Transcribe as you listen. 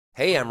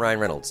Hey, I'm Ryan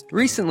Reynolds.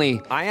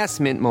 Recently, I asked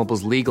Mint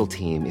Mobile's legal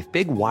team if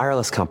big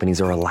wireless companies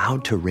are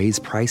allowed to raise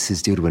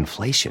prices due to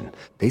inflation.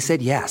 They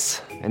said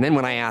yes. And then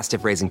when I asked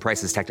if raising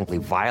prices technically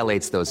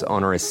violates those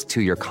onerous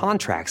 2-year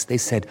contracts, they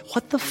said,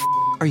 "What the f***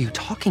 are you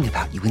talking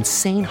about, you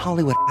insane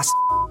Hollywood ass?"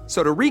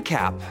 So to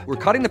recap, we're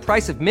cutting the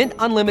price of Mint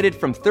Unlimited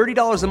from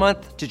 $30 a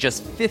month to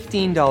just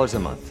 $15 a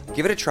month.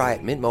 Give it a try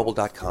at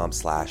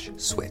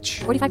mintmobile.com/switch.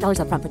 $45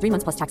 up front for 3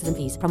 months plus taxes and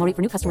fees. Promo rate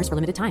for new customers for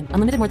limited time.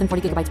 Unlimited more than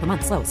 40 gigabytes per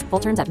month. Slows full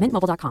terms at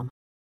mintmobile.com.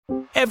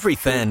 Every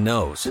fan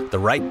knows the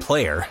right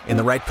player in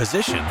the right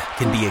position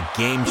can be a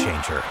game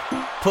changer.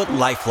 Put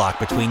LifeLock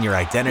between your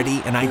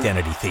identity and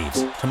identity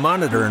thieves to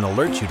monitor and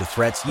alert you to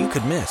threats you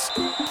could miss.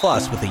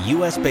 Plus, with a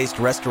U.S.-based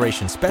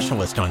restoration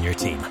specialist on your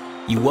team,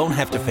 you won't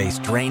have to face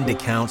drained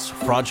accounts,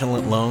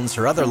 fraudulent loans,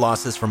 or other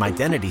losses from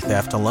identity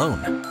theft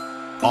alone.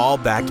 All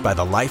backed by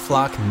the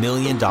LifeLock $1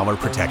 Million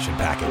Protection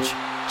Package.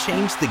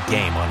 Change the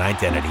game on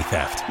identity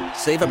theft.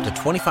 Save up to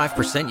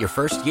 25% your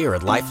first year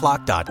at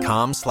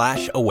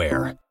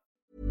LifeLock.com/aware.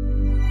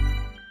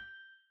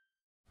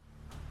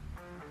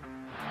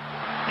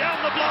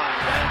 Down the blind,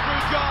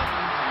 Andrew John.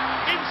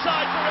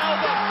 Inside for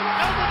Albert.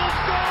 Albert will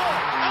score.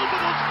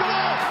 Albert will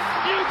score.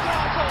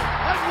 Newcastle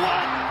have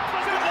won.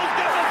 Fiddler's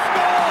going to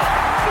score.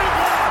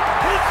 Fiddler,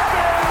 it's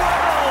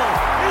farewell.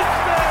 It's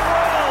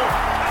farewell.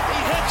 And he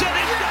hits it.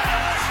 He's got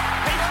it.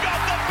 He's got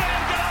the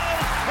field goal.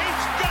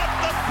 He's got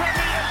the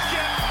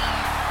premiership.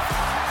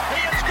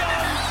 He has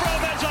gone from,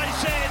 as I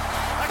said,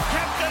 a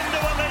captain to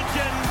a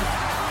legend,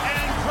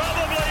 and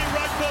probably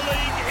rugby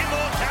league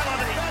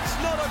immortality. That's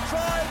not a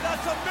try.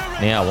 That's a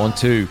miracle. Now on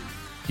to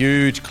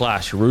huge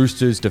clash.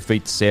 Roosters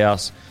defeat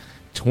South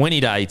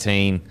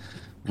 20-18.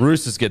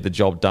 Roosters get the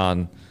job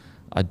done.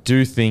 I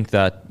do think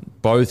that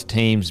both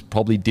teams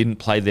probably didn't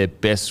play their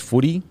best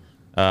footy,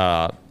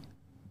 but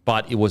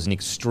it was an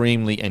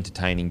extremely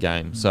entertaining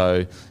game.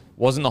 So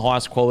wasn't the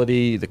highest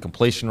quality, the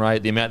completion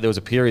rate, the amount. There was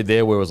a period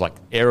there where it was like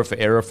error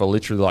for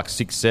literally like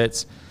 6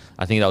 sets.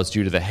 I think that was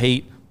due to the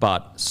heat,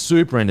 but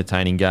super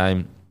entertaining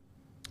game.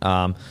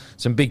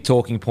 Some big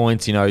talking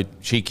points,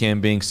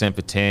 Chicam being sent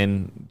for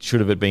 10. Should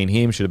have it been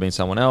him? Should have been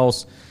someone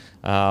else?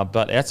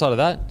 But outside of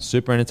that,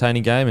 super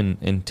entertaining game.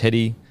 And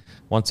Teddy,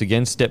 once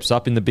again, steps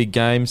up in the big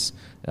games.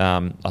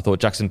 I thought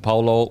Jackson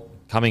Polo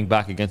coming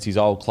back against his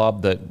old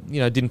club that,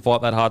 didn't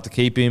fight that hard to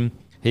keep him.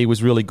 He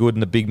was really good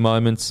in the big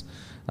moments.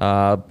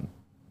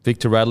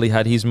 Victor Radley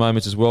had his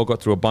moments as well,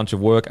 got through a bunch of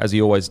work, as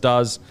he always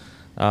does.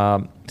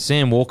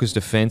 Sam Walker's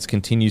defence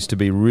continues to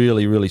be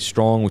really, really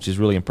strong, which is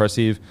really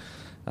impressive.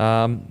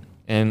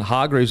 And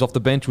Hargreaves off the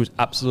bench was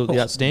absolutely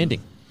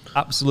outstanding.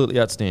 Absolutely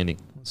outstanding.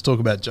 Let's talk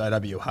about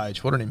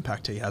JWH. What an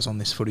impact he has on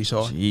this footy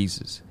side.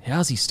 Jesus.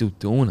 How's he still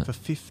doing it?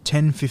 For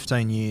 10,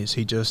 15 years,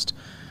 he just...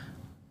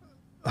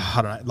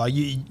 I don't know. Like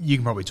you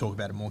can probably talk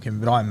about it more, Kevin,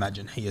 but I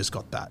imagine he has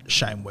got that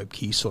Shane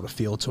Webke sort of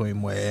feel to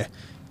him where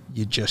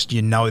you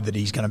know that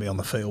he's going to be on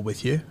the field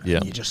with you,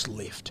 and you just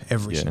lift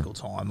every single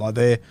time. Like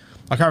I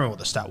can't remember what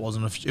the stat was,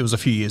 and it was a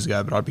few years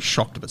ago, but I'd be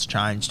shocked if it's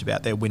changed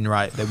about their win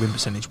rate, their win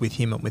percentage with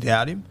him and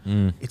without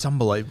him. It's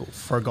unbelievable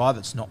for a guy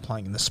that's not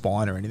playing in the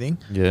spine or anything.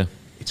 Yeah,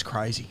 it's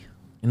crazy.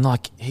 And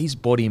his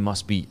body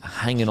must be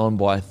hanging on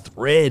by a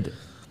thread.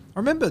 I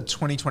remember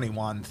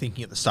 2021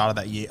 thinking at the start of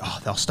that year,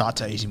 they'll start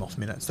to ease him off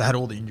minutes. They had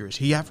all the injuries.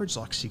 He averaged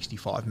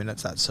 65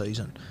 minutes that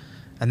season.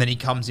 And then he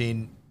comes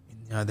in,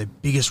 the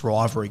biggest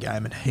rivalry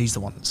game, and he's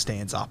the one that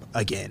stands up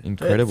again.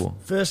 Incredible.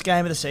 First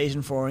game of the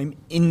season for him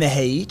in the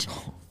heat,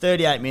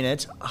 38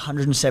 minutes,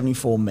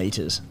 174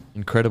 metres.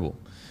 Incredible.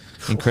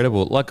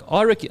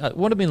 I reckon it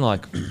would have been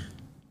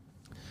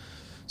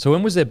so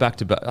when was their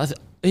back-to-back?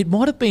 It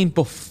might have been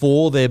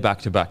before their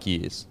back-to-back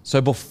years.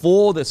 So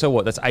before that, so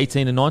what, that's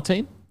 18 and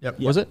 19? Yep.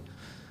 Was it?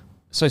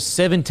 So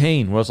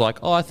 17, where I was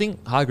like, I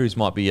think Hargreaves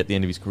might be at the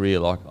end of his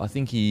career. I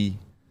think he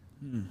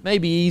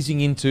maybe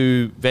easing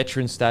into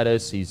veteran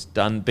status. He's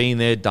been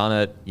there, done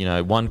it,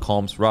 won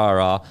comps,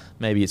 rah.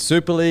 Maybe it's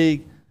Super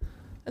League.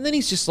 And then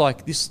he's just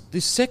this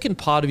second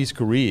part of his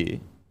career,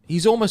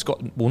 he's almost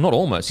gotten, well, not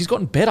almost, he's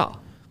gotten better.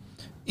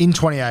 In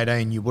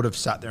 2018, you would have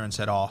sat there and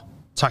said,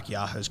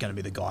 Takiaho is going to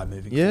be the guy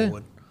moving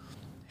forward.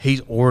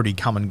 He's already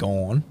come and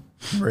gone.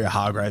 Maria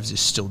Hargreaves is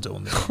still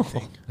doing the same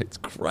thing. It's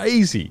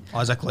crazy.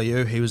 Isaac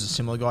Liu, he was a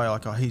similar guy.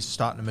 He's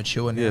starting to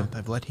mature now. Yeah.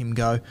 They've let him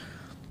go.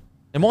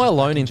 Am I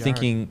alone in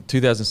thinking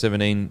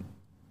 2017,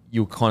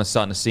 you were kind of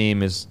starting to see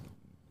him as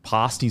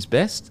past his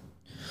best?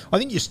 I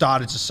think you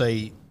started to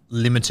see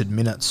limited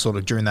minutes sort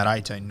of during that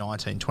 18,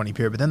 19, 20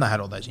 period, but then they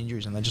had all those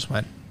injuries and they just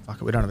went, fuck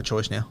it, we don't have a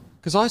choice now.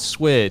 Because I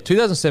swear,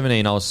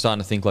 2017, I was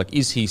starting to think,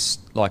 is he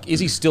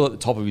still at the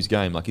top of his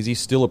game? Is he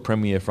still a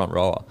premier front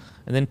rower?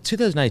 And then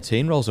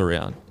 2018 rolls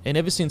around, and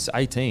ever since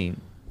 18,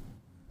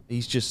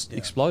 he's just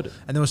exploded.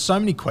 And there were so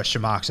many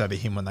question marks over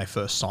him when they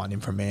first signed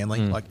him from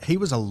Manly. He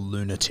was a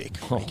lunatic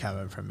when he came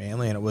over from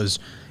Manly, and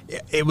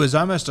it was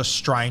almost a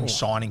strange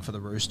signing for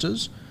the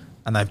Roosters,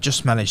 and they've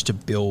just managed to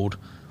build.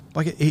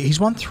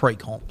 He's won 3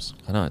 comps.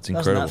 I know, it's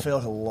incredible. Doesn't that feel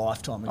like a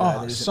lifetime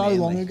ago? So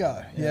long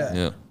ago.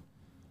 Yeah.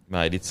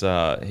 Mate,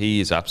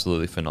 he is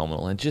absolutely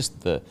phenomenal. And just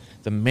the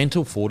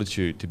mental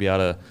fortitude to be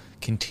able to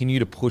continue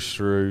to push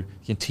through,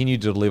 continue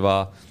to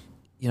deliver.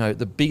 You know,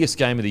 the biggest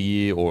game of the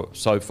year or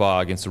so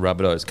far against the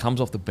Rabbitohs comes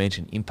off the bench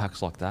and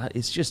impacts like that.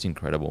 It's just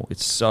incredible.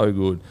 It's so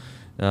good.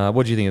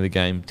 What do you think of the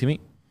game, Timmy?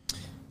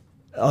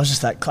 It was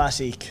just that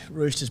classic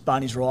Roosters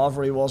Bunnies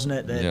rivalry, wasn't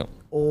it? That Yep.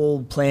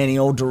 all planning,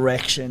 all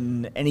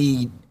direction,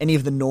 any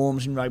of the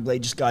norms in rugby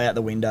league just go out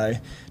the window.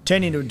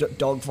 Turned into a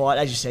dogfight.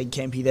 As you said,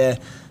 Kempy,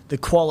 the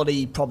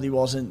quality probably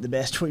wasn't the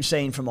best we've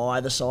seen from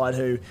either side,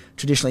 who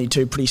traditionally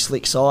two pretty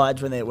slick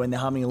sides when they're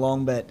humming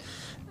along, but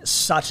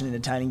such an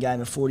entertaining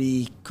game of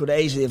footy. Could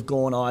easily have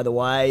gone either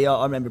way.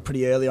 I remember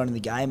pretty early on in the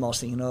game I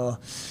was thinking,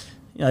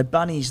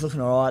 Bunnies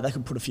looking all right, they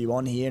could put a few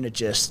on here, and it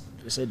just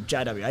said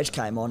JWH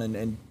came on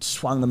and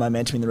swung the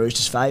momentum in the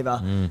Roosters'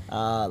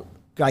 favour.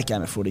 Great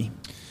game of footy.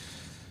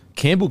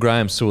 Campbell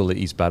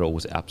Graham-Suaalii's battle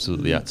was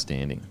absolutely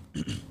outstanding.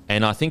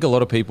 And I think a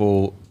lot of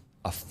people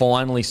are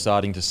finally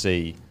starting to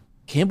see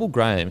Campbell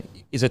Graham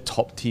is a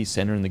top-tier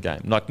centre in the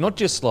game. Like, not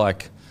just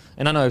like,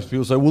 and I know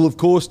people say, well, of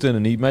course,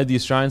 and he made the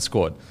Australian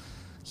squad.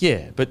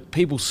 Yeah, but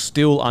people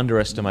still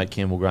underestimate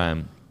Campbell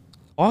Graham.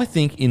 I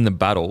think in the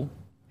battle,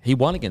 he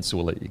won against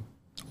Suaalii.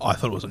 I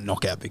thought it was a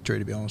knockout victory,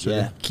 to be honest with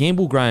you.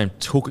 Campbell Graham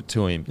took it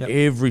to him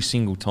every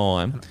single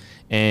time.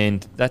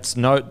 And that's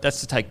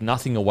to take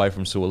nothing away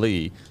from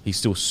Suaalii. He's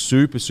still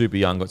super, super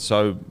young, got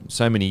so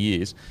many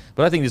years.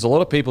 But I think there's a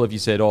lot of people, if you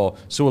said,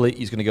 Suaalii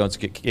is going to go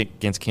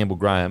against Campbell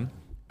Graham,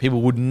 a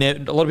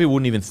lot of people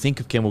wouldn't even think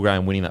of Campbell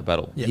Graham winning that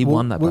battle. He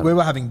won that battle. We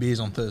were having beers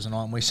on Thursday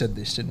night and we said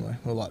this, didn't we?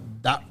 We were like,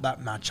 that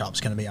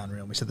matchup's going to be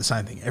unreal. We said the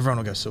same thing. Everyone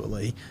will go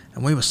Suaalii.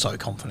 And we were so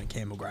confident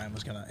Campbell Graham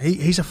was going to...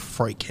 He's a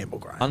freak, Campbell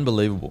Graham.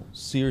 Unbelievable.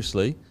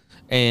 Seriously.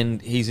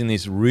 And he's in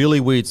this really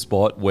weird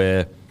spot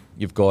where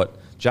you've got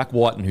Jack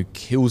Whiten, who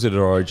kills it at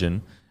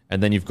Origin,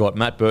 and then you've got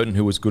Matt Burton,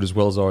 who was good as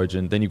well as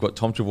Origin. Then you've got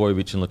Tom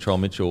Trbojevic and Latrell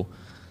Mitchell.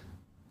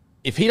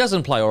 If he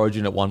doesn't play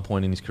Origin at one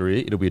point in his career,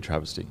 it'll be a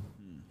travesty.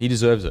 He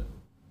deserves it.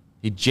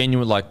 He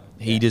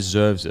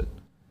deserves it.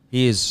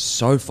 He is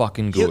so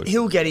fucking good.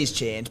 He'll get his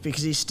chance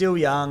because he's still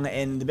young,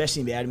 and the best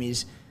thing about him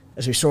is,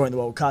 as we saw in the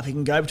World Cup, he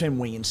can go between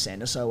wing and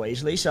centre so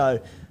easily.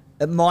 So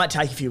it might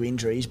take a few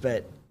injuries,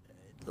 but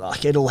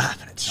it'll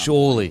happen.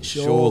 Surely.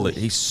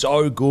 He's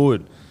so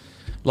good.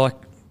 I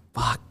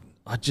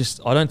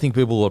don't think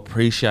people will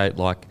appreciate,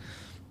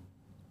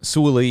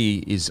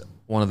 Suaalii is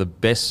one of the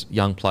best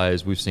young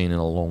players we've seen in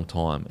a long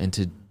time. And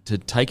to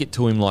take it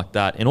to him like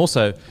that, and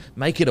also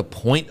make it a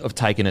point of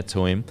taking it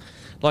to him.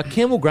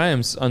 Campbell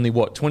Graham's only,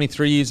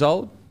 23 years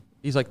old?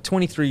 He's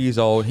 23 years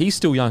old. He's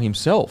still young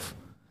himself.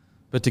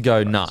 But to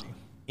go,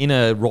 in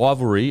a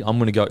rivalry, I'm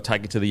going to go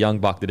take it to the young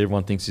buck that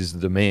everyone thinks is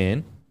the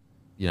man,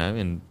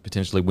 and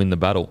potentially win the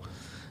battle.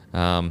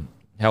 How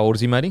old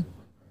is he, matey?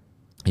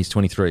 He's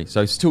 23,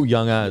 so he's still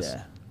young as.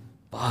 Yeah.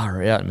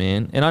 Far out,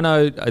 man. And I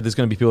know there's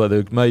going to be people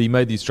that he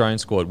made the Australian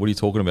squad. What are you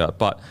talking about?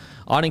 But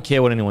I don't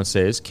care what anyone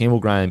says. Campbell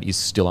Graham is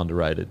still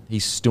underrated.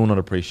 He's still not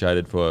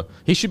appreciated for...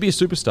 He should be a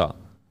superstar.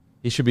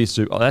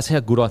 That's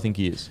how good I think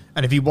he is.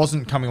 And if he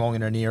wasn't coming along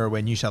in an era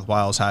where New South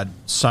Wales had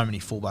so many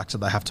fullbacks that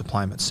they have to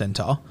play him at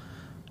centre,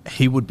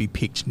 he would be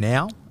picked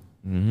now.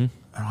 Mm-hmm.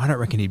 And I don't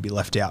reckon he'd be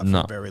left out for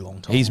a very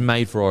long time. He's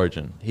made for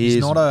Origin. He's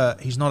going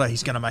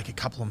to make a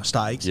couple of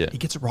mistakes. Yeah. He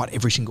gets it right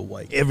every single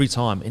week. Every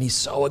time. And he's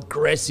so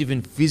aggressive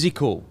and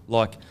physical.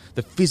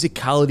 The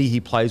physicality he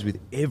plays with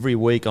every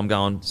week, I'm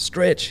going,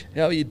 Stretch,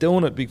 how are you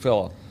doing it, big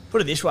fella?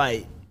 Put it this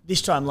way,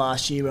 this time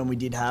last year when we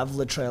did have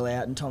Latrell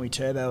out and Tommy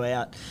Turbo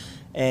out,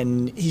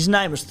 and his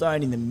name was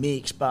thrown in the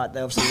mix, but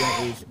they obviously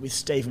went with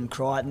Stephen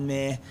Crichton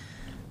there.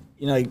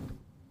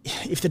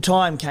 If the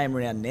time came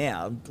around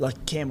now,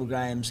 Campbell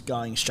Graham's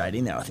going straight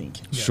in there, I think.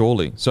 Yeah.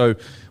 Surely. So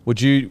would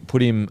you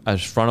put him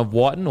as front of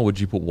Whiten, or would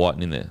you put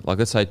Whiten in there?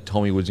 Let's say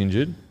Tommy was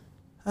injured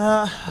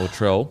or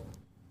Trell.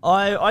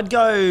 I'd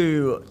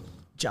go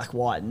Jack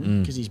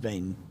Whiten because he's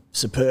been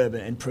superb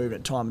and proven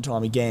it time and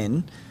time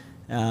again.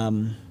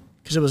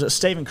 Because it was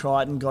Stephen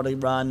Crichton got to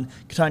run,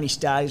 Tony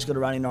Stagg's got to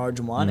run in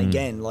Origin 1.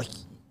 Again,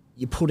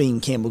 you're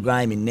putting Campbell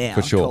Graham in now,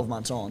 for sure. 12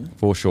 months on.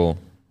 For sure.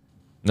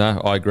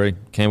 No, I agree.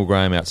 Campbell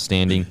Graham,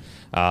 outstanding.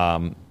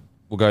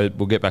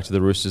 We'll get back to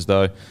the Roosters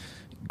though.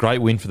 Great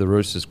win for the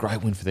Roosters.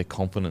 Great win for their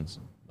confidence.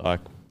 A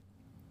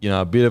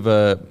bit of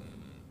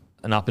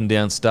an up and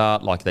down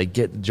start. They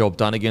get the job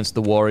done against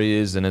the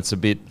Warriors, and it's a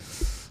bit,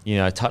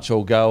 touch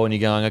or go. And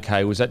you're going,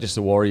 okay, was that just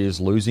the Warriors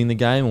losing the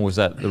game, or was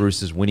that the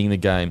Roosters winning the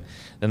game?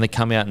 Then they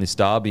come out in this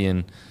derby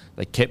and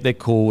they kept their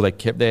cool. They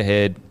kept their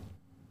head.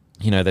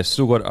 They've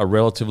still got a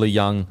relatively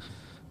young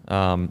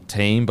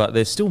team, but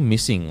they're still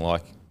missing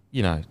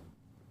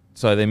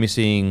so they're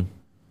missing.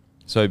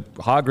 So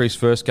Hargreaves'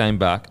 first game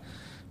back,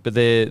 but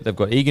they've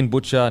got Egan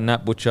Butcher,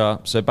 Nat Butcher.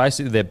 So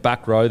basically, their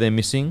back row they're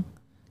missing.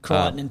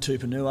 Crichton and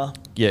Tupanua.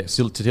 Yeah,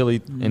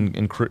 Tilly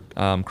and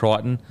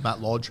Crichton.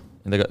 Matt Lodge.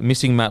 And they've got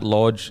missing Matt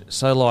Lodge.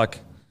 So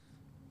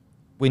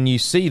when you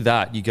see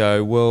that, you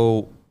go,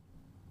 well,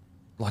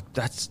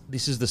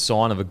 this is the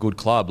sign of a good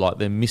club. Like,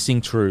 they're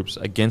missing troops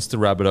against the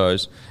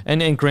Rabbitohs.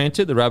 And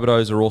granted, the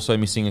Rabbitohs are also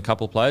missing a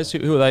couple of players.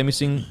 Who are they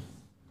missing?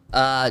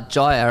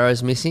 Jai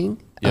Arrow's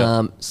missing.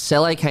 Yep.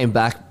 Sele came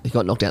back. He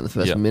got knocked out in the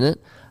first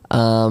minute.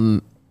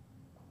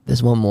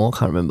 There's one more. I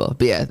can't remember.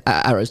 But yeah,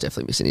 Arrow's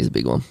definitely missing. He's a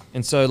big one.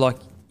 And so,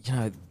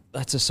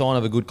 that's a sign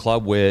of a good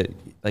club where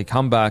they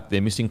come back,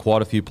 they're missing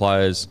quite a few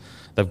players.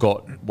 They've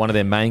got one of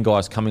their main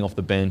guys coming off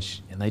the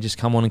bench, and they just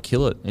come on and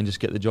kill it and just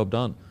get the job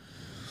done.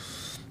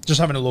 Just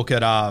having a look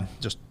at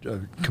just a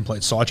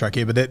complete sidetrack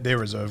here, but their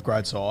reserve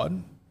grade side.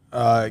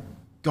 A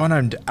guy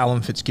named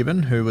Alan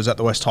Fitzgibbon, who was at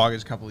the West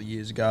Tigers a couple of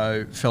years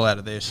ago, fell out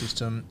of their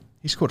system.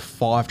 He scored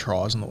 5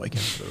 tries on the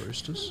weekend for the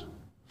Roosters.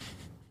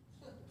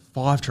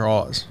 5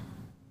 tries.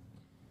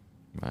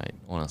 Mate,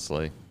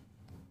 honestly.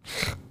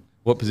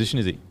 What position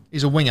is he?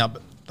 He's a winger,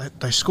 but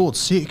they scored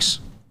 6.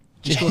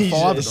 He scored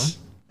 5 of them.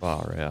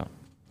 Far out.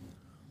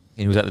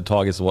 And he was at the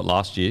Tigers,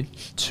 last year?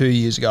 2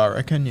 years ago, I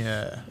reckon,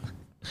 yeah.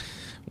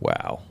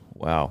 Wow.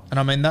 And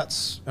I mean,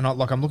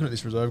 I'm looking at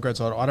this reserve grade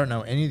side. I don't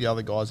know any of the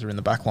other guys that are in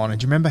the back line. And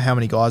do you remember how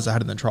many guys they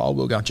had in the trial?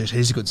 We were going, geez,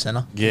 he's a good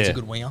centre. Yeah. He's a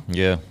good winger.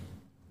 Yeah.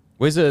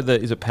 Where's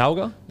is it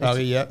Palga? Oh,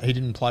 yeah. He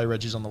didn't play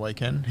Regis on the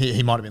weekend.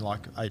 He might have been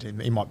 18.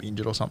 He might be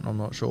injured or something. I'm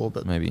not sure.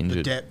 But maybe injured.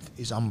 The depth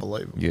is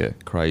unbelievable. Yeah,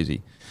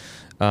 crazy.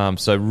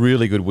 So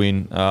really good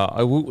win.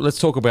 Let's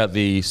talk about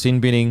the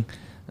sin binning.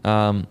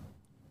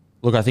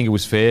 Look, I think it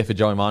was fair for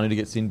Joey Manu to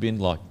get sin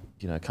binned,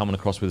 coming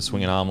across with a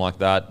swinging arm like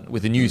that,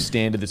 with a new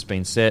standard that's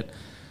been set.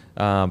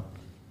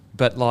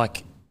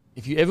 But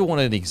if you ever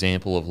wanted an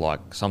example of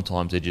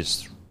sometimes they're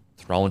just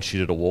throwing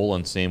shit at a wall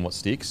and seeing what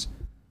sticks,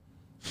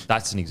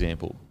 that's an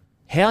example.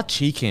 How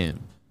Cheekham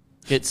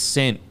gets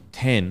sent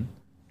 10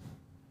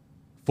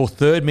 for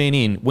third man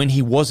in when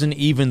he wasn't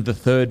even the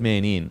third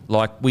man in.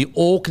 We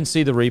all can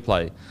see the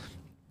replay.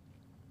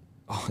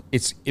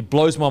 It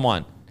blows my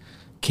mind.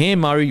 Cam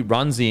Murray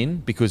runs in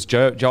because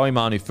Joey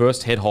Manu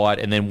first head high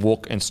and then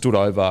walked and stood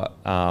over,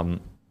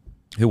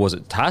 who was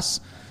it? Tass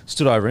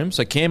stood over him.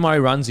 So Cam Murray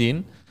runs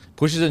in,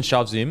 pushes and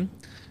shoves him.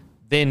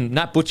 Then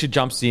Nat Butcher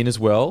jumps in as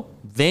well.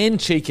 Then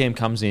Cheekham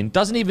comes in,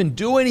 doesn't even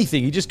do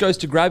anything. He just goes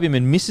to grab him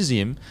and misses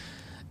him.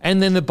 And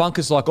then the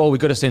bunker's like, we've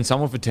got to send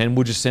someone for 10.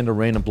 We'll just send a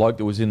random bloke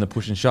that was in the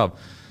push and shove.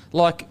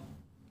 If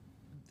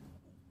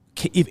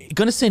you're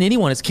going to send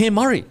anyone, it's Cam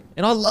Murray.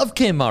 And I love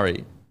Cam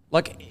Murray.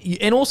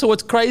 And also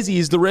what's crazy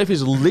is the ref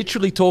is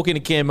literally talking to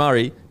Cam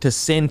Murray to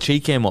send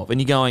Cheekham off.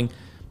 And you're going,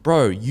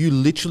 bro, you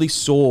literally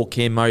saw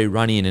Cam Murray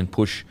run in and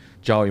push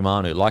Joey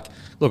Manu. Look,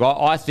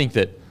 I think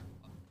that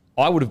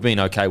I would have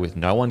been okay with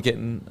no one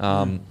getting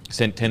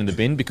sent 10 in the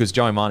bin because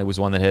Joey Manu was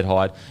the one that head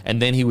high.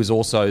 And then he was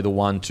also the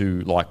one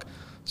to,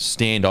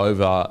 stand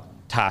over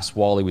Tass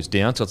while he was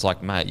down. So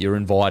it's mate, you're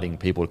inviting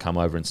people to come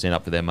over and stand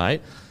up for their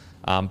mate.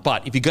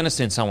 But if you're going to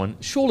send someone,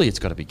 surely it's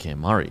got to be Cam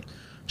Murray.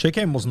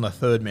 Cheekham wasn't the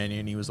third man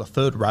in. He was the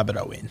third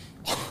Rabbitoh in.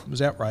 It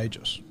was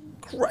outrageous.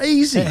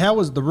 Crazy. How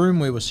was the room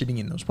we were sitting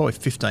in? There was probably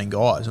 15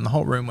 guys, and the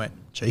whole room went,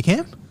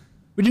 Cheekham?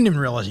 We didn't even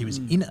realise he was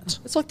in it.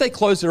 It's like they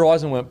closed their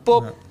eyes and went,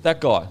 boop, that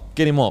guy,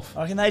 get him off.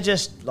 I reckon they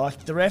just,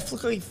 the ref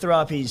looked like he threw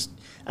up his,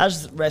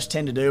 as refs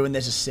tend to do when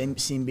there's a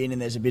sin bin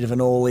and there's a bit of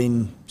an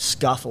all-in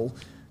scuffle,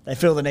 they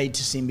feel the need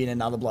to sin bin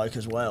another bloke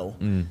as well.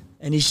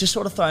 And he's just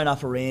sort of thrown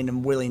up a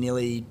random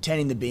willy-nilly, 10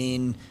 in the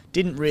bin,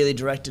 didn't really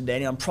direct it to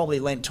anyone, probably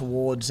leant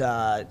towards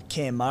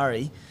Cam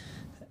Murray,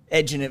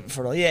 edging it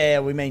for,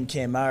 we mean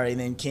Cam Murray, and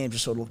then Cam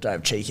just sort of looked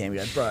over Cheekham and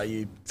goes, bro,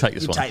 you take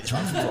this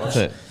one for us.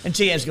 And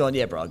Cheekham's gone,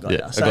 yeah, bro, I got you.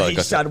 So he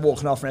started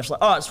walking off, and ref's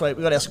like, all right, sweet,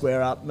 we got our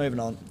square up, moving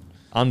on.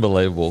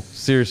 Unbelievable.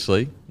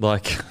 Seriously.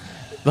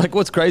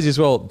 What's crazy as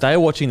well, they're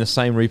watching the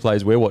same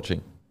replays we're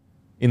watching.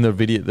 In the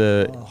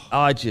video,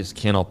 I just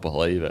cannot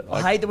believe it.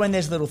 I hate that when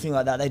there's a little thing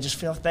like that, they just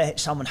feel like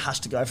someone has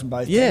to go from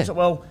both teams.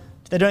 Well,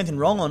 did they do anything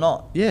wrong or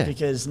not? Yeah.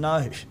 Because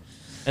no.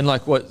 And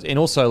and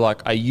also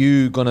are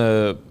you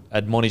gonna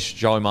admonish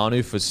Joey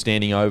Manu for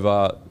standing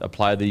over a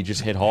player that he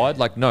just head high?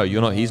 No,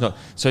 you're not. He's not.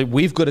 So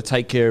we've got to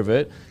take care of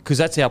it because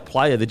that's our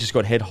player that just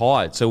got head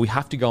high. So we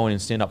have to go in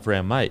and stand up for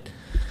our mate.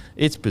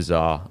 It's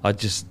bizarre. I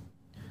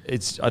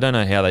don't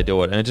know how they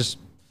do it, and it just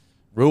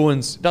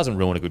doesn't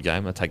ruin a good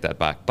game. I take that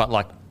back,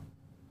 but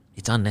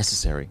it's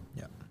unnecessary.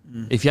 Yeah.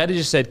 If you had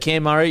just said,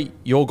 Cam Murray,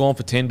 you're gone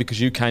for 10 because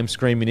you came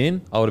screaming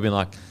in, I would have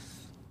been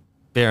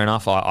fair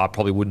enough. I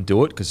probably wouldn't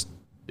do it because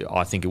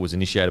I think it was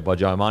initiated by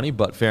Joe Manu,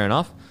 but fair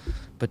enough.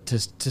 But to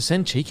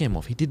send Cheekham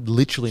off, he did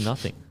literally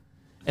nothing.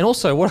 And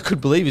also, what I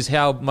could believe is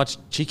how much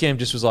Cheekham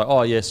just was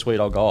oh, yeah, sweet,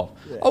 I'll go off.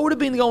 Yeah. I would have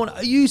been going,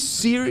 are you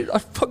serious? I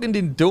fucking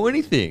didn't do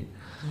anything.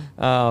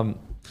 I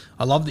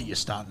love that you're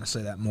starting to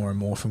see that more and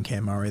more from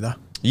Cam Murray, though.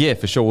 Yeah,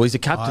 for sure. Well, he's a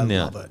captain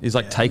now. He's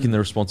taking the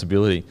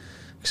responsibility.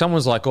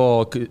 Someone's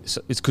it's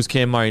because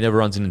Cam Murray never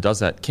runs in and does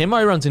that. Cam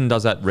Murray runs in and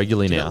does that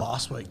regularly now.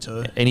 Last week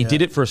too. And he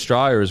did it for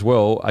Australia as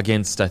well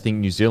against, I think,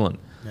 New Zealand.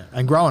 Yeah.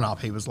 And growing up,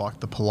 he was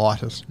the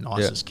politest,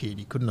 nicest kid.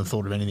 He couldn't have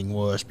thought of anything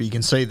worse. But you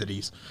can see that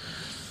he's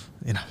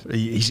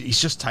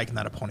just taken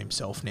that upon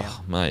himself now.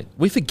 Oh, mate,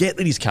 we forget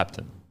that he's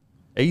captain.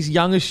 He's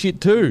young as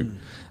shit too.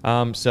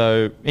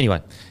 So anyway,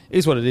 it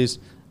is what it is.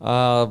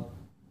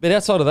 But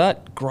outside of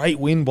that, great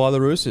win by the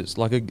Roosters.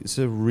 It's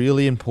a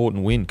really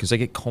important win because they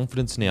get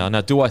confidence now.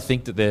 Now, do I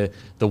think that they're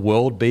the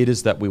world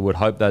beaters that we would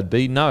hope they'd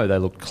be? No, they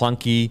looked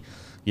clunky.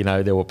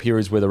 There were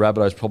periods where the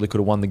Rabbitohs probably could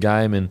have won the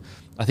game, and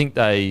I think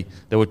there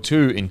were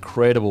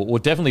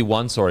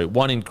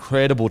one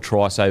incredible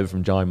try saver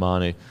from Joey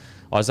Manu.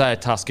 Isaiah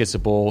Tusk gets the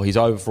ball. He's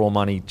over for all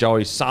money.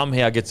 Joey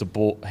somehow gets the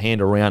ball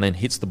hand around and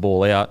hits the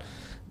ball out.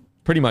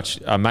 Pretty much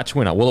a match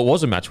winner. Well, it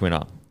was a match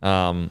winner.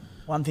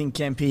 One thing,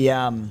 Kempy,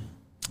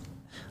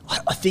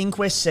 I think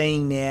we're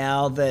seeing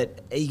now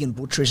that Egan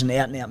Butcher is an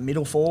out-and-out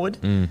middle forward.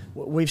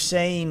 We've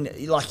seen,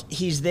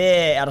 he's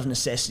there out of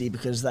necessity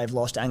because they've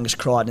lost Angus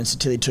Crichton and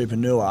Satili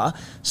Tupanua.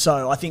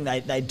 So I think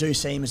they do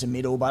see him as a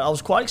middle. But I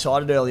was quite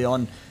excited early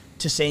on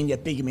to see him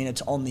get bigger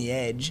minutes on the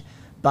edge.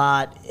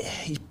 But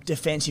his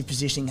defensive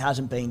positioning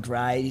hasn't been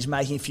great. He's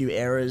making a few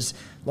errors.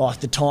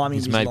 The timing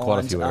of his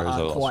lines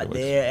aren't quite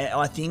there.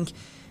 I think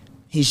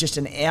he's just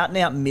an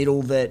out-and-out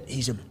middle that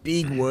he's a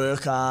big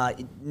worker.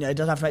 Doesn't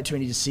have to make too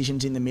many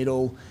decisions in the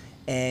middle.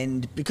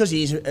 And because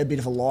he is a bit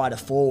of a lighter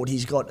forward,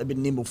 he's got a bit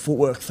of nimble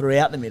footwork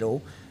throughout the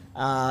middle.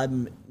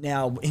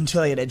 Now,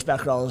 until they get edge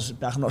back rollers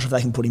back, I'm not sure if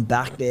they can put him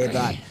back there,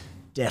 but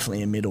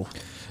definitely a middle.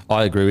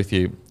 I agree with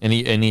you. And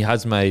he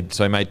has made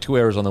 2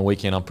 errors on the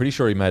weekend. I'm pretty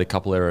sure he made a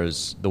couple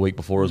errors the week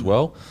before as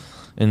well.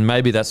 And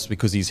maybe that's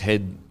because his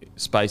head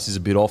space is a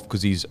bit off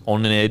because he's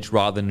on an edge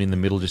rather than in the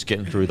middle just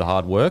getting through the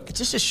hard work. It's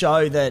just to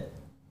show that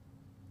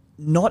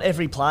not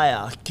every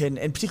player can,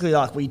 and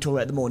particularly we talk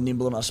about the more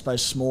nimble and I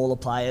suppose smaller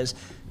players,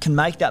 can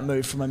make that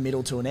move from a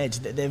middle to an edge.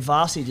 They're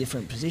vastly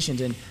different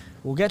positions, and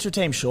we'll get to a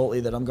team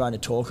shortly that I'm going to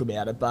talk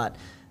about it, but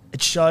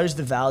it shows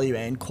the value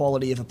and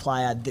quality of a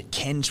player that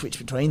can switch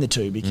between the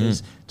two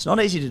because it's not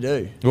easy to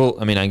do. Well,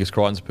 Angus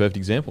Crichton's a perfect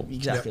example.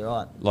 Exactly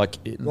right.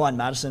 Ryan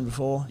Madison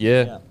before.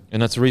 Yeah,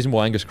 and that's the reason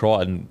why Angus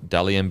Crichton,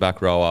 Dally M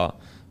back rower,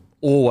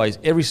 always,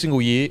 every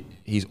single year,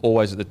 he's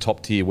always at the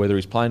top tier, whether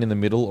he's playing in the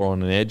middle or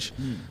on an edge.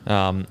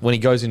 When he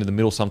goes into the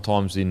middle,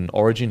 sometimes in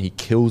Origin, he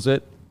kills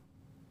it.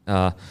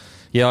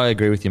 Yeah, I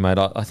agree with you, mate.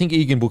 I think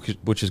Egan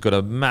Butcher's got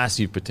a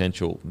massive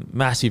potential.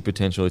 Massive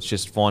potential. It's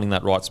just finding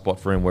that right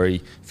spot for him where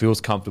he feels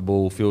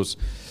comfortable,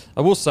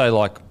 I will say,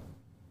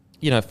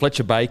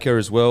 Fletcher Baker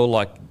as well.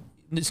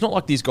 It's not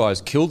like these guys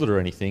killed it or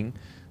anything,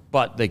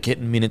 but they're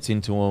getting minutes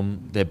into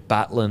them. They're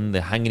battling.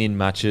 They're hanging in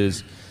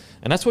matches.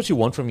 And that's what you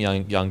want from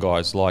young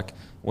guys.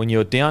 When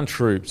you're down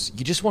troops,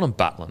 you just want them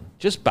battling.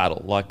 Just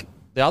battle.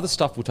 The other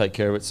stuff will take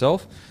care of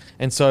itself.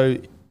 And so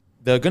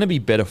they're going to be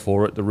better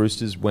for it, the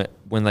Roosters,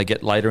 when they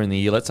get later in the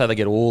year. Let's say they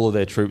get all of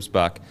their troops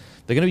back.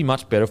 They're going to be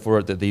much better for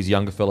it that these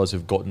younger fellas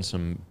have gotten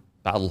some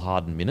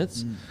battle-hardened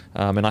minutes.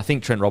 And I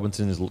think Trent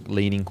Robinson is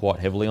leaning quite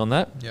heavily on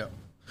that. Yeah.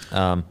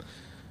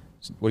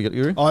 What do you got,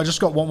 Yuri? I just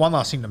got one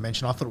last thing to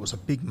mention. I thought it was a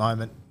big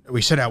moment.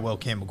 We said how well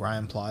Campbell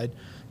Graham played.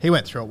 He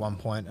went through at one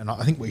point, and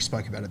I think we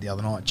spoke about it the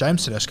other night.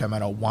 James Tedesco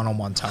made a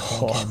one-on-one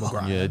tackle on Campbell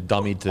Graham. Yeah,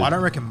 dummy too. I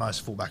don't reckon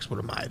most fullbacks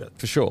would have made it.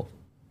 For sure.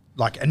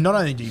 And not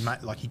only did he make,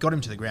 he got him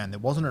to the ground. There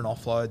wasn't an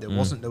offload.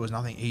 There was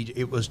nothing.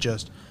 It was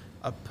just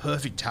a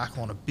perfect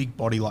tackle on a big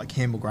body like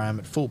Campbell Graham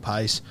at full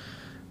pace.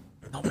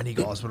 Not many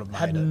guys would have made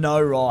Had it.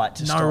 no right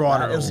to stop that.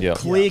 At all. It was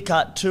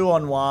clear-cut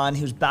 2-on-1.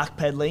 He was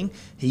backpedaling.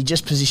 He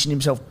just positioned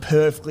himself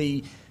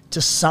perfectly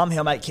to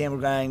somehow make Campbell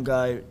Graham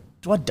go,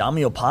 do I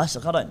dummy or pass?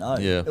 I don't know.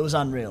 Yeah. It was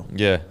unreal.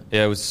 Yeah,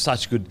 it was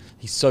such good.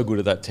 He's so good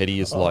at that, Teddy.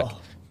 It's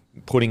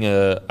putting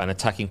an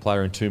attacking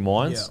player in two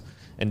minds. Yeah.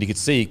 And you could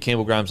see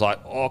Campbell Graham's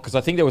because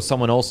I think there was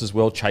someone else as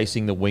well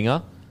chasing the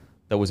winger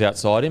that was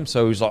outside him.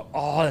 So he was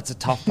that's a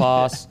tough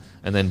pass.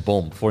 And then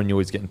boom, before he knew he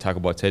was getting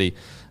tackled by Teddy.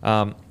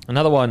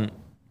 Another one,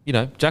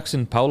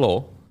 Jackson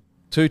Paulo,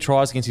 2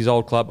 tries against his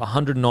old club,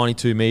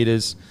 192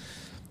 metres.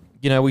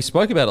 We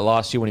spoke about it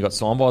last year when he got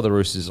signed by the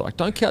Roosters.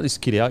 Don't count this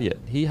kid out yet.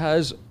 He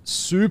has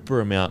super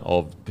amount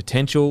of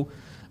potential,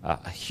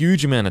 a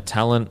huge amount of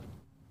talent.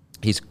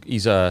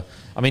 He's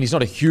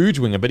not a huge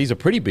winger, but he's a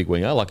pretty big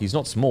winger. He's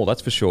not small,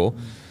 that's for sure.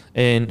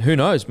 And who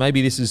knows?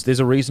 Maybe there's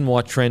a reason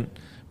why Trent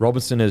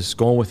Robinson has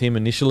gone with him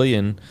initially,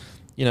 and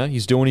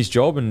he's doing his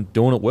job and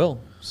doing it well.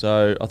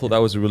 So I thought that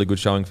was a really good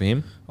showing for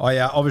him. Oh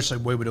yeah, obviously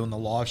we were doing the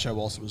live show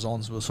whilst it was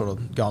on, so we were sort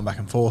of going back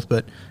and forth.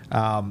 But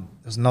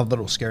there's another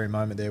little scary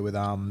moment there with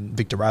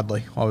Victor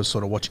Radley. I was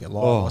sort of watching it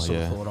live. I sort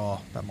of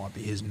thought, that might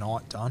be his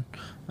night done.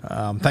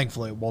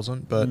 Thankfully it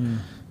wasn't, but you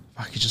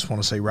just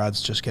want to see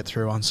Rads just get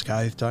through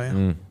unscathed, don't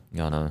you?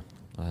 Yeah,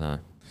 I know.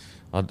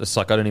 I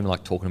don't even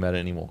like talking about it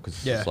anymore because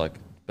it's just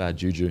bad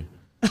juju.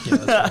 Yeah,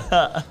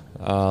 that's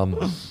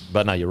right.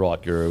 But no, you're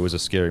right, Guru. It was a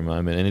scary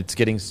moment, and it's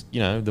getting,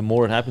 the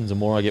more it happens, the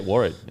more I get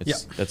worried.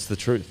 That's the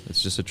truth.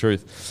 It's just the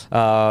truth.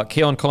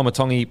 Keon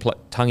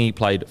Koloamatangi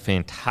played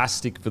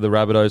fantastic for the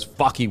Rabbitohs.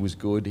 Fuck, he was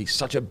good. He's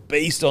such a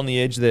beast on the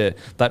edge there.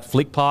 That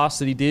flick pass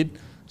that he did,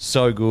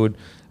 so good.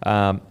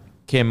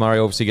 Cam Murray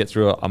obviously get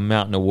through a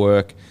mountain of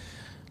work.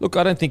 Look,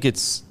 I don't think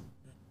it's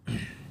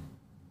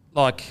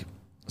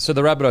so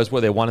the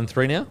Rabbitohs, they're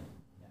 1-3 now?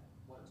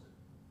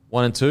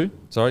 1-2.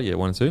 Sorry,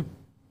 1-2.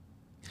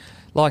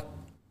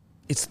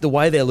 It's the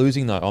way they're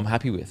losing, though, I'm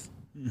happy with.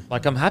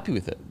 Like, I'm happy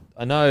with it.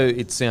 I know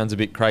it sounds a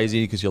bit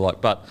crazy because you're like,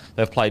 but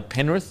they've played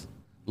Penrith,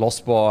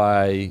 lost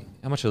by,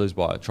 how much did they lose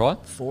by? A try?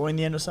 4 in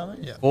the end or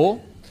something? Yeah.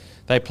 4.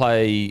 They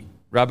play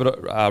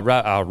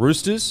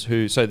Roosters,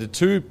 so the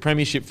 2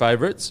 premiership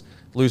favourites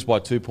lose by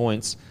 2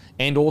 points.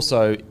 And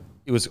also,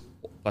 it was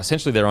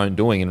essentially their own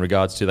doing in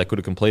regards to they could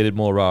have completed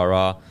more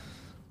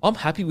I'm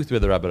happy with where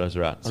the Rabbitohs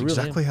are at. It's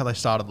exactly how they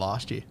started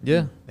last year.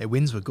 Yeah. Their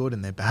wins were good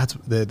and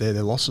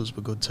their losses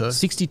were good too.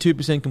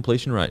 62%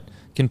 completion rate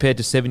compared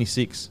to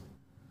 76.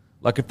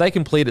 Like, if they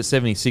complete at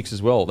 76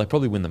 as well, they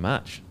probably win the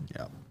match.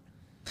 Yeah.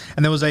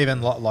 And there was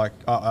even like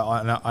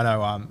I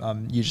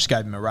know you just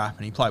gave him a rap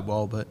and he played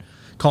well, but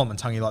Coleman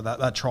Tungy, like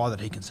that try that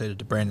he conceded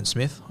to Brandon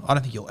Smith, I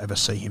don't think you'll ever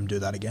see him do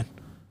that again.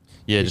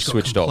 Yeah, He's just got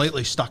switched off.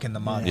 Completely stuck in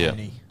the mud. Yeah,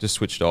 And just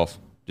switched off.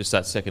 Just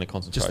that second of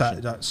concentration.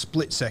 just that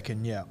split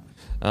second, yeah.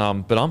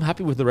 But I'm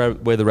happy with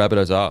where the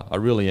Rabbitohs are. I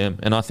really am.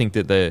 And I think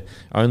that they're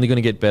only going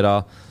to get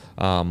better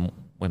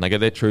when they get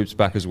their troops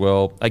back as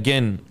well.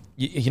 Again,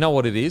 you know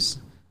what it is?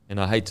 And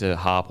I hate to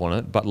harp on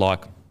it, but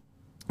like,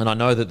 and I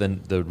know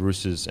that the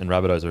Roosters and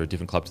Rabbitohs are a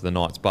different club to the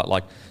Knights, but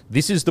like,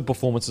 this is the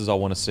performances I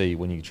want to see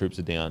when your troops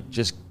are down.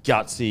 Just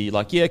gutsy.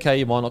 Like, yeah, okay,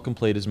 you might not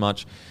complete as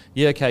much.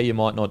 Yeah, okay, you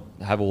might not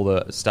have all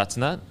the stats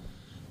in that.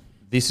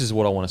 This is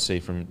what I want to see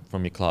from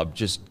your club.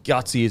 Just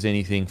gutsy as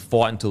anything,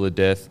 fight until the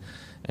death.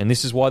 And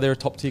this is why they're a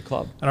top-tier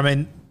club. And I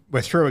mean,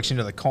 we're 3 weeks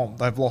into the comp.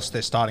 They've lost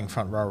their starting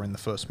front rower in the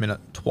first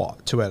minute 2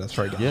 out of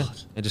 3 games. Yeah,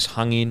 and just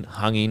hung in.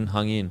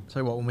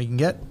 So what, when we can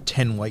get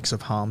 10 weeks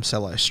of harm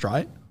Cello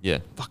straight, yeah,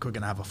 fuck, we're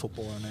going to have a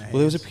footballer in our hands. Well,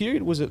 there was a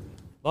period, was it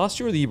last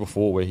year or the year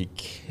before, where he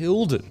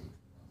killed it?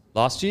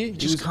 Last year? You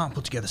just can't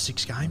put together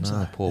 6 games,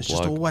 though. Poor There's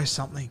just bloke. always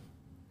something.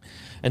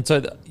 And so,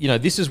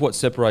 this is what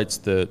separates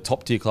the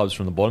top-tier clubs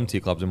from the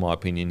bottom-tier clubs, in my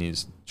opinion,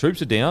 is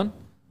troops are down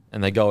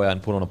and they go out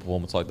and put on a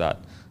performance like that.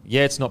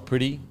 Yeah, it's not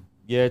pretty.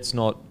 Yeah, it's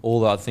not all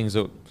the other things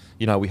that,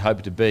 we hope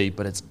it to be,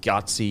 but it's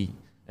gutsy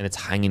and it's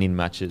hanging in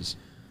matches.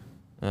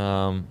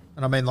 And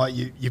I mean, like,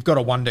 you've got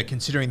to wonder,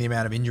 considering the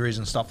amount of injuries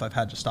and stuff they've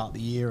had to start the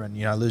year and,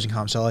 losing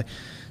Harm Sally,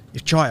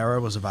 if Jai Arrow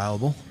was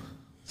available,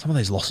 some of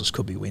these losses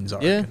could be wins, I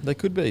reckon. They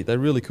could be. They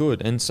really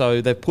could. And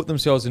so they've put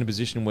themselves in a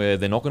position where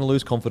they're not going to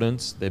lose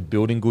confidence. They're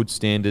building good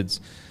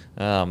standards.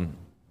 That's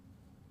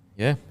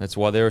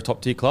why they're a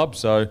top-tier club.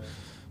 So,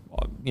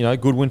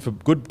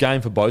 good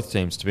game for both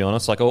teams, to be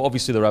honest. Like,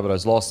 obviously the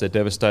Rabbitohs lost. They're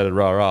devastated,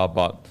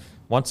 but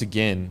once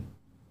again,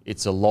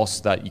 it's a loss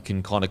that you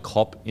can kind of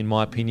cop, in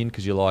my opinion,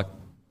 because you're like,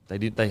 they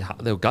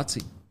were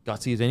gutsy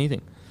as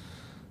anything.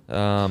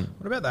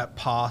 What about that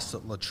pass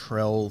that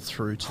Latrell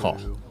threw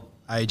to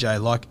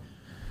AJ? Like,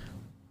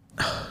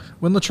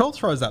 when Latrell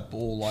throws that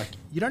ball, like,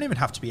 you don't even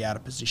have to be out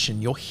of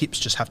position. Your hips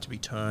just have to be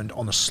turned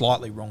on a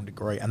slightly wrong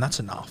degree, and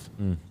that's enough.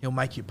 He'll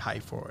make you pay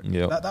for it.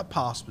 Yep. That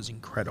pass was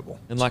incredible.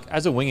 And like,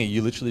 as a winger,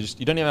 you literally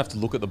you don't even have to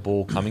look at the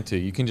ball coming to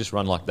you. You can just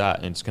run like that,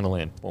 and it's going to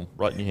land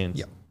right in your hands.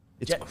 Yep.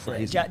 It's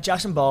crazy.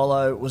 Jackson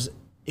Barlow was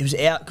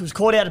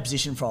caught out of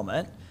position from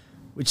it,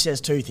 which says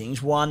 2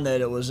 things. One,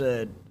 that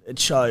it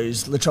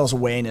shows Latrell's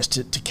awareness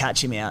to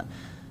catch him out.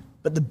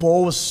 But the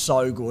ball was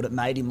so good, it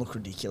made him look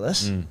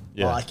ridiculous. It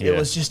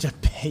was just a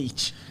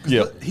peach.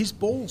 Yeah, his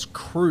balls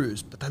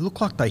cruise, but they look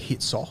like they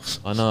hit soft.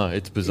 I know,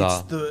 it's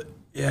bizarre.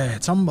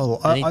 It's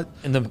unbelievable.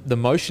 And the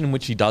motion in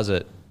which he does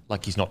it,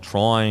 like he's not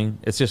trying,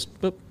 it's just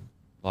boop,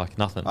 like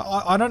nothing.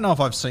 I don't know if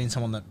I've seen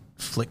someone that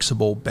flicks a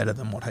ball better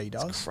than what he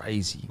does. It's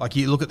crazy. Like,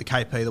 you look at the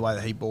KP, the way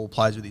that he ball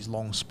plays with his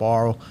long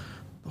spiral.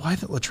 The way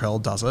that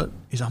Latrell does it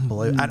is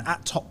unbelievable. And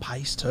at top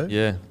pace too.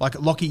 Yeah. Like,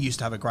 Lockie used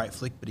to have a great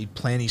flick, but he'd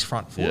plan his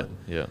front foot.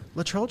 Yeah.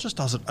 Latrell just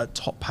does it at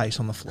top pace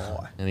on the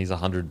fly. And he's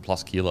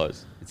 100+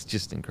 kilos. It's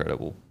just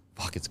incredible.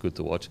 Fuck, it's good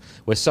to watch.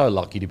 We're so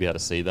lucky to be able to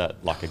see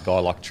that, like a guy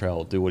like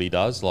Trell do what he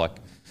does. Like,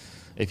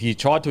 if you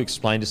tried to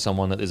explain to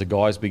someone that there's a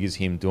guy as big as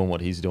him doing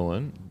what he's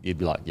doing, you'd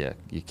be like, yeah,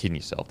 you're kidding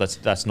yourself.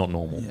 That's not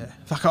normal. Yeah.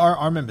 Fuck,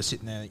 I remember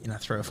sitting there,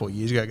 3 or 4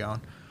 years ago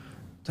going,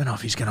 don't know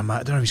if he's got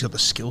the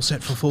skill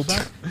set for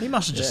fullback. He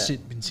must have just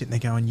been sitting there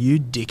going, you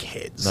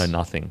dickheads. No,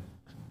 nothing.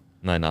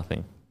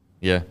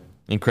 Yeah,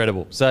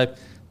 incredible. So,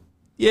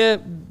 yeah,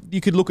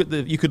 you could look at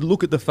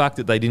the fact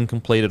that they didn't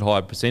complete at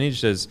high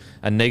percentage as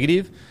a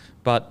negative,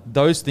 but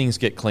those things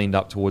get cleaned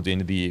up towards the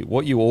end of the year.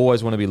 What you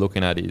always want to be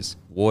looking at is,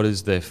 what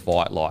is their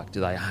fight like?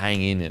 Do they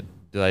hang in it?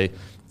 Do they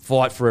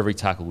fight for every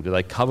tackle? Do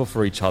they cover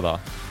for each other?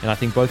 And I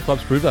think both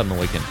clubs proved that on the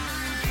weekend.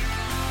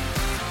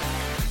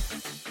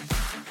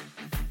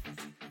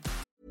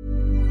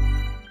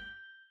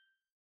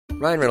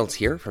 Ryan Reynolds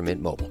here from Mint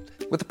Mobile.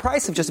 With the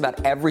price of just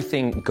about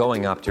everything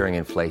going up during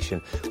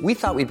inflation, we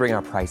thought we'd bring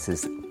our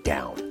prices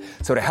down.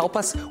 So to help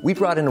us, we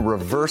brought in a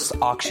reverse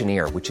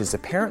auctioneer, which is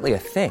apparently a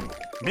thing.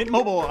 Mint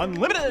Mobile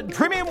Unlimited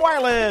Premium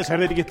Wireless. How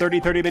to get 30,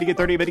 30, bit to get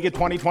 30, bit to get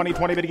 20, 20,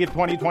 20, bit to get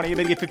 20, 20,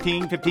 bit to get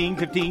 15, 15,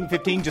 15,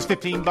 15, just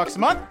 $15 a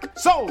month?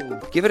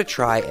 Sold! Give it a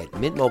try at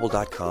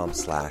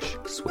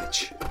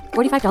mintmobile.com/switch.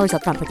 $45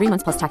 up front for 3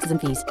 months plus taxes and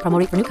fees. Promo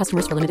rate for new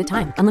customers for limited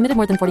time. Unlimited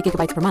more than 40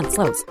 gigabytes per month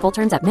slows. Full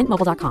terms at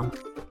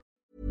mintmobile.com.